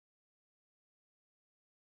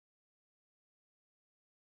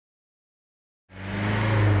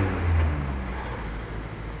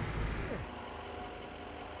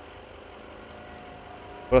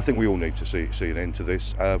But I think we all need to see an end to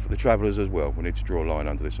this. For the travellers as well, we need to draw a line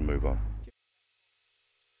under this and move on.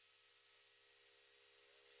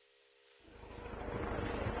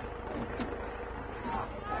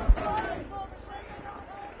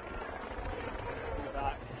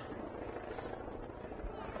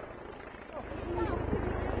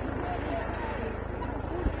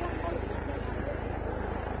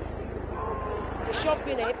 The shot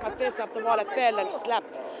being hit my face off the wall, I fell and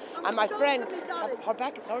slapped. And my friend, her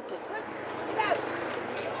back is hurted.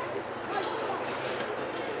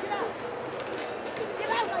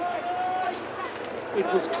 It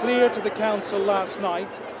was clear to the council last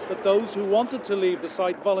night that those who wanted to leave the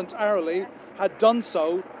site voluntarily had done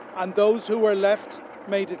so, and those who were left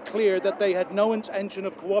made it clear that they had no intention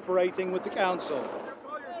of cooperating with the council.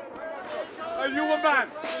 Are you a man?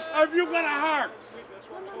 Have you got a heart?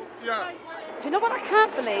 Yeah. Do you know what I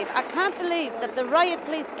can't believe? I can't believe that the riot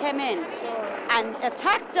police came in and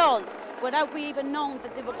attacked us without we even knowing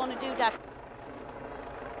that they were going to do that.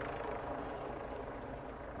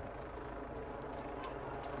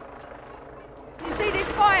 You see this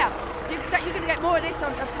fire? You're going to get more of this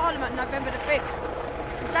on Parliament November the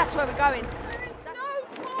 5th. Because that's where we're going.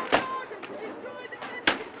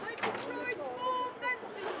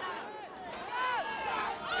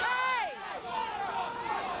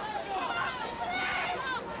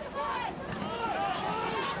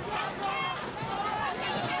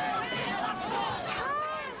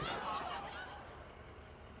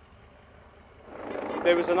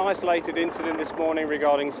 There was an isolated incident this morning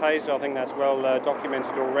regarding taser. I think that's well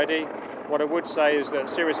documented already. What I would say is that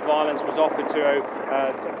serious violence was offered to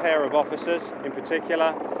a pair of officers in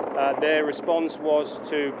particular. Their response was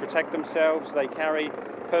to protect themselves. They carry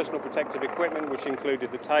personal protective equipment, which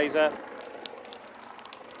included the taser.